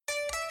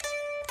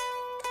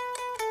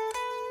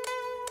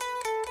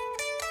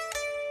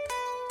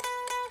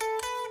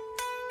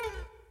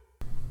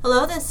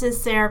Hello, this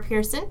is Sarah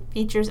Pearson,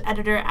 features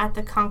editor at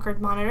the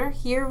Concord Monitor,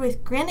 here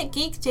with Granite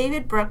Geek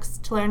David Brooks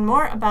to learn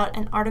more about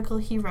an article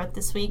he wrote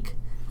this week.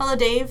 Hello,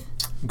 Dave.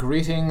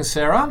 Greetings,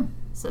 Sarah.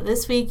 So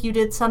this week you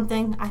did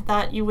something I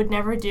thought you would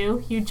never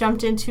do. You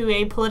jumped into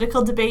a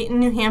political debate in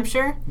New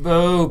Hampshire.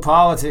 Boo,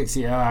 politics,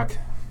 yuck.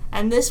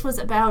 And this was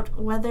about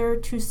whether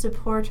to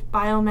support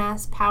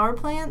biomass power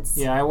plants.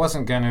 Yeah, I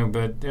wasn't going to,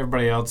 but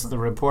everybody else, the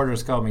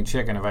reporters called me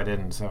chicken if I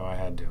didn't, so I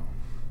had to.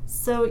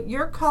 So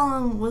your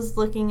column was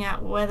looking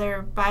at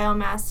whether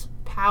biomass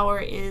power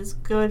is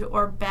good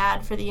or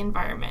bad for the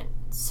environment.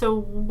 So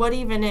what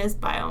even is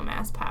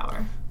biomass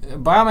power?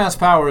 Biomass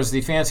power is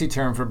the fancy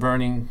term for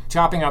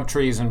chopping up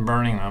trees and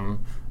burning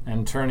them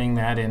and turning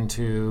that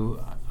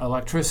into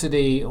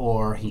electricity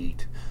or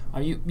heat.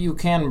 You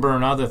can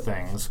burn other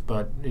things,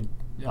 but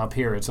up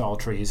here it's all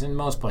trees. In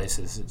most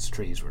places it's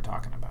trees we're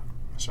talking about.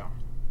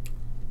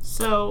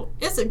 So,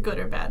 is it good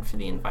or bad for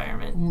the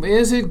environment?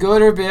 Is it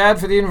good or bad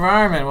for the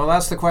environment? Well,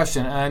 that's the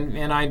question.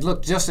 And I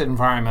looked just at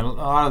environment. A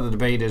lot of the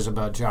debate is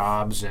about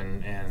jobs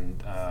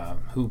and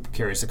who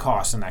carries the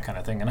cost and that kind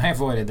of thing. And I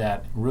avoided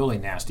that really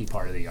nasty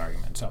part of the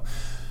argument. So,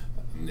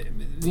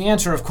 the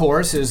answer, of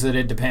course, is that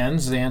it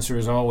depends. The answer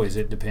is always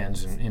it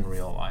depends in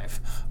real life.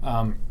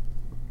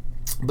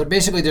 But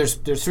basically,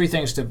 there's three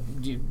things that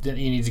you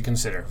need to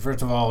consider.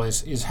 First of all,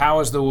 is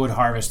how is the wood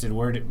harvested?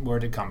 Where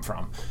did it come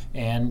from?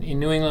 And in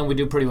New England, we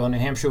do pretty well. In New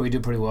Hampshire, we do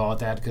pretty well at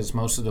that because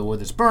most of the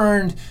wood that's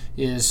burned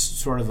is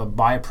sort of a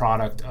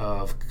byproduct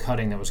of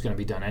cutting that was going to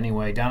be done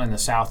anyway. Down in the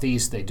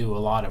southeast, they do a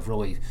lot of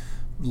really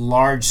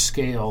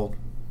large-scale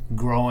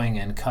growing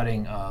and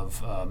cutting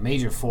of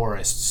major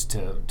forests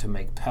to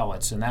make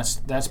pellets, and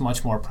that's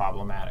much more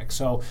problematic.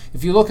 So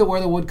if you look at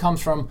where the wood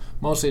comes from,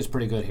 mostly it's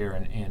pretty good here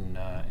in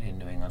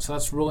New England. So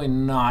that's really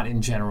not,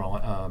 in general,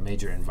 a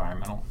major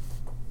environmental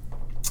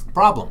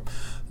problem.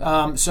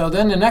 So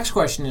then the next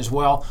question is,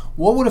 well,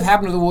 what would have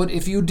happened to the wood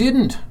if you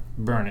didn't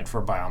burn it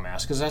for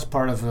biomass? Because that's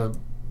part of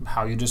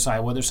how you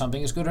decide whether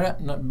something is good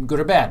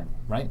or bad,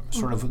 right?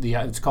 Sort of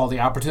it's called the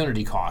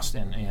opportunity cost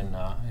in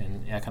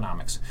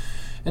economics.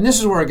 And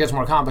this is where it gets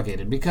more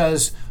complicated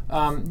because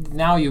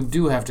now you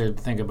do have to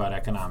think about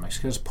economics,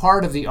 because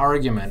part of the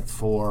argument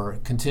for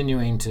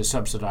continuing to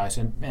subsidize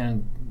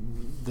and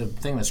the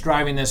thing that's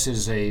driving this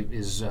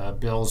is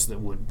bills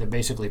that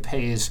basically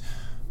pays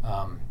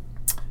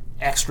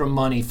extra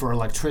money for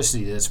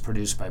electricity that's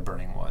produced by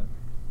burning wood.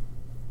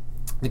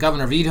 The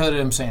governor vetoed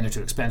them, saying they're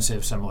too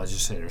expensive. Some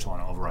legislators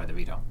want to override the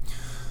veto.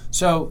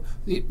 So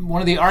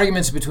one of the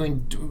arguments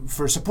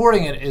for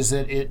supporting it is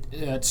that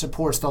it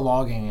supports the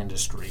logging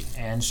industry,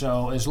 and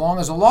so as long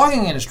as the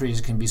logging industries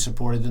can be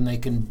supported, then they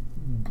can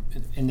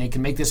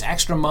make this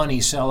extra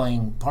money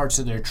selling parts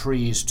of their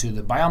trees to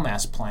the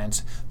biomass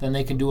plants. Then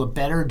they can do a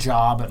better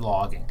job at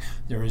logging.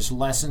 There is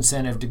less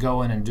incentive to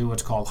go in and do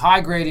what's called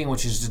high grading,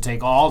 which is to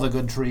take all the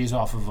good trees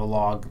off of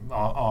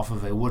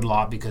a wood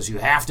lot, because you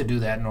have to do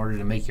that in order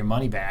to make your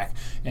money back,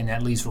 and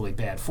that leaves really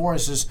bad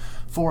forests,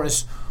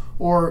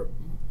 or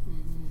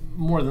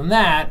more than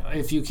that,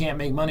 if you can't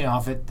make money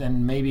off it,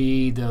 then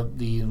maybe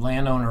the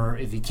landowner,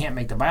 if he can't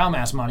make the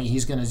biomass money,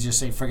 he's going to just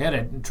say, forget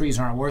it, trees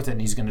aren't worth it,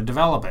 and he's going to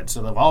develop it.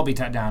 So they'll all be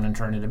cut down and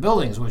turned into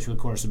buildings, which of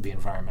course would be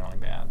environmentally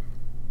bad.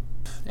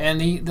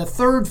 And the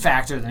third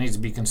factor that needs to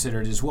be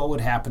considered is what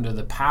would happen to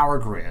the power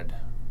grid,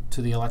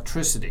 to the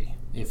electricity,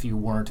 if you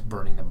weren't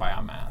burning the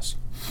biomass.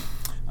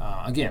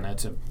 Again,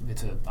 it's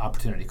an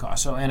opportunity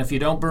cost. So, and if you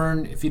don't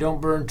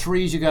burn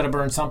trees, you got to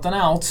burn something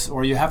else,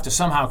 or you have to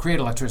somehow create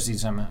electricity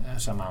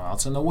somehow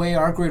else. And the way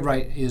our grid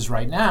is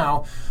right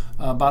now,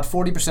 about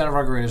 40% of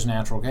our grid is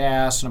natural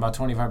gas, and about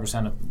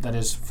 40%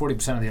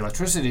 of the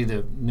electricity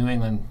that New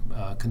England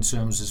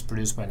consumes is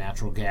produced by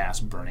natural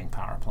gas burning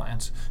power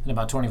plants, and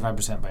about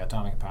 25% by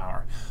atomic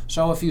power.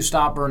 So, if you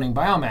stop burning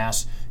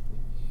biomass,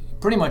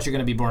 pretty much you're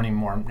going to be burning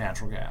more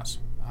natural gas.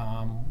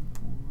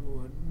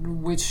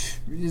 Which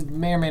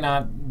may or may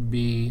not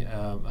be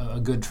a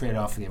good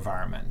trade-off for the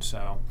environment.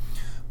 So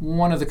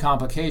one of the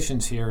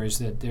complications here is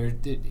that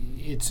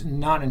it's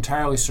not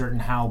entirely certain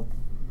how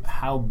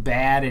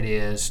bad it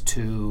is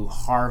to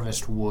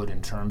harvest wood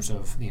in terms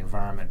of the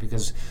environment,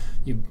 because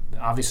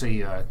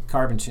obviously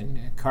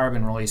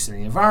carbon release in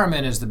the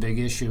environment is the big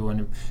issue,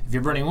 and if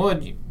you're burning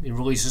wood, it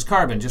releases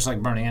carbon just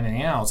like burning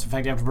anything else. In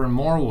fact, you have to burn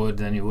more wood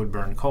than you would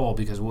burn coal,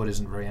 because wood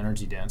isn't very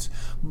energy dense.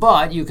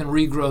 But you can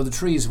regrow the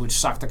trees, which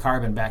suck the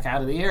carbon back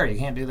out of the air. You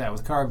can't do that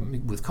with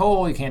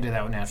coal. You can't do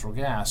that with natural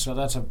gas. So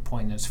that's a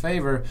point in its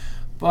favor.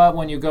 But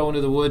when you go into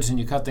the woods and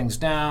you cut things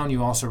down,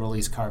 you also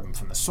release carbon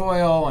from the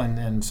soil,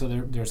 and so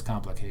there's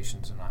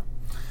complications in that.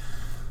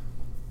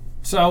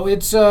 So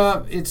it's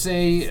a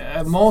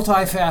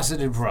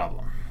multifaceted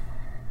problem.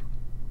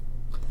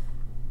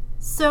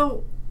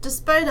 So,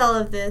 despite all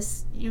of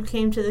this, you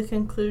came to the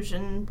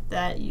conclusion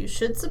that you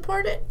should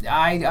support it?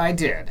 I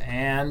did,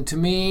 and to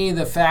me,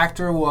 the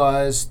factor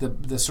was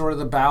the sort of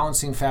the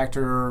balancing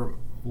factor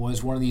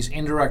was one of these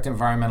indirect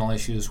environmental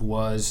issues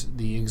was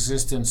the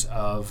existence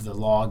of the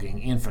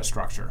logging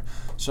infrastructure.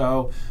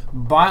 So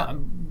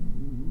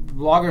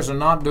loggers are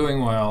not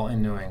doing well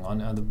in New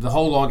England. The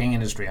whole logging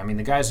industry. I mean,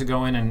 the guys that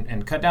go in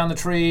and cut down the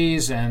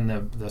trees, and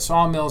the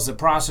sawmills that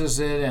process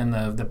it, and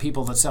the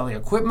people that sell the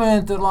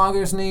equipment that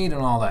loggers need,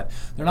 and all that.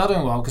 They're not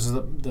doing well because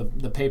of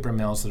the paper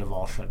mills that have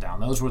all shut down.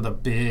 Those were the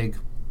big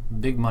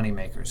money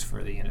makers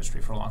for the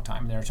industry for a long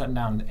time. They're shutting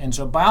down. And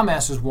so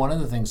biomass is one of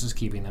the things that's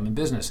keeping them in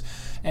business.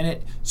 And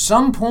at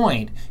some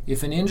point,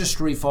 if an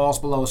industry falls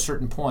below a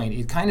certain point,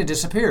 it kind of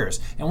disappears.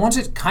 And once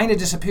it kind of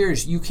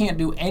disappears, you can't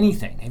do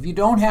anything. If you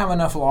don't have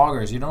enough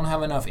loggers, you don't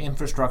have enough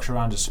infrastructure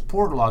around to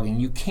support logging,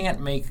 you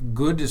can't make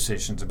good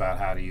decisions about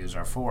how to use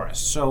our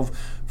forests. So,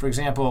 for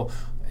example,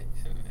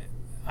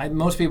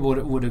 most people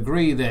would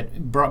agree that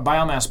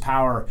biomass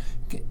power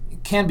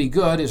can be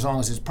good as long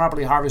as it's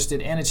properly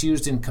harvested and it's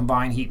used in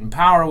combined heat and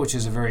power, which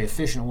is a very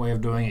efficient way of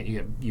doing it.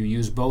 You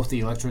use both the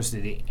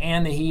electricity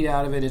and the heat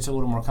out of it. It's a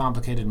little more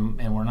complicated,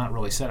 and we're not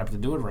really set up to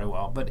do it very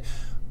well.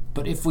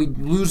 But if we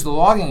lose the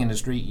logging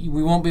industry,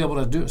 we won't be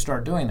able to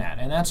start doing that.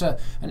 And that's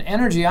an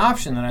energy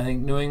option that I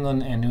think New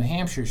England and New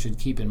Hampshire should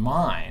keep in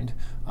mind.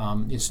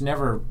 It's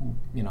never,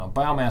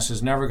 biomass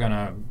is never going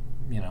to,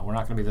 we're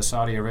not going to be the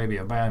Saudi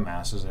Arabia of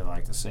biomass, as they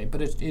like to say,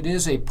 but it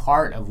is a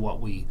part of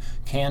what we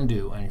can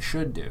do and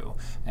should do.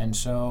 And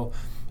so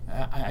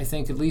I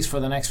think at least for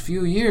the next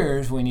few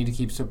years, we need to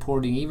keep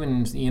supporting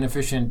even the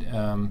inefficient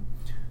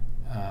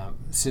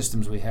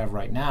systems we have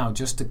right now,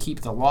 just to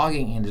keep the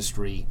logging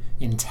industry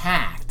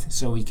intact,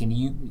 so we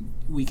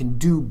can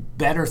do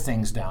better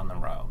things down the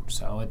road.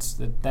 So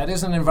that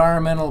isn't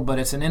environmental, but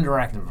it's an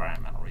indirect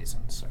environmental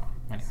reason. So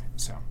anyway,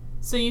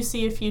 So you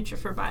see a future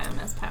for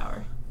biomass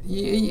power?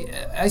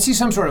 I see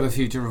some sort of a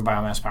future of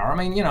biomass power. I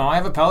mean, I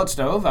have a pellet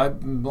stove.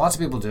 Lots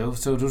of people do.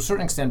 So to a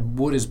certain extent,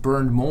 wood is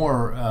burned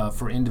more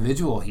for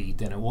individual heat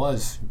than it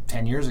was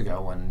 10 years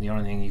ago, when the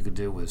only thing you could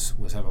do was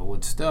have a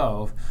wood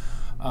stove.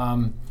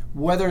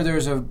 Whether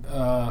there's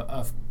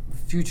a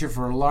future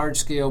for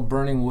large-scale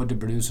burning wood to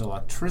produce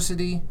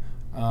electricity,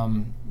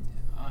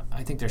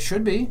 I think there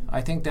should be.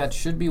 I think that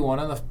should be one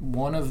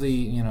of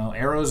the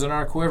arrows in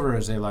our quiver,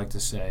 as they like to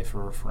say,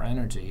 for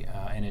energy,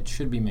 and it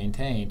should be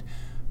maintained.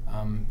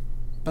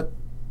 But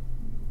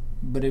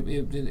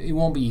it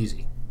won't be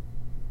easy.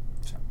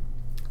 So.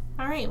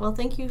 All right. Well,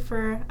 thank you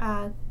for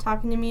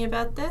talking to me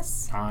about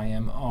this. I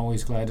am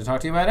always glad to talk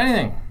to you about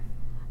anything.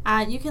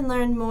 You can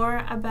learn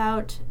more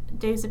about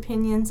Dave's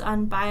opinions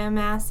on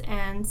biomass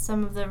and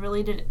some of the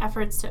related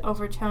efforts to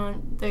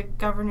overturn the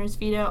governor's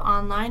veto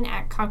online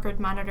at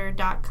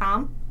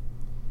concordmonitor.com.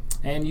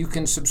 And you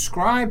can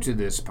subscribe to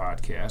this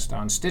podcast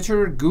on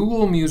Stitcher,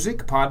 Google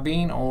Music,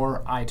 Podbean,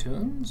 or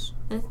iTunes.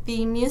 The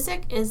theme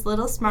music is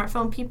Little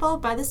Smartphone People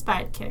by the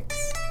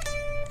Spidekicks.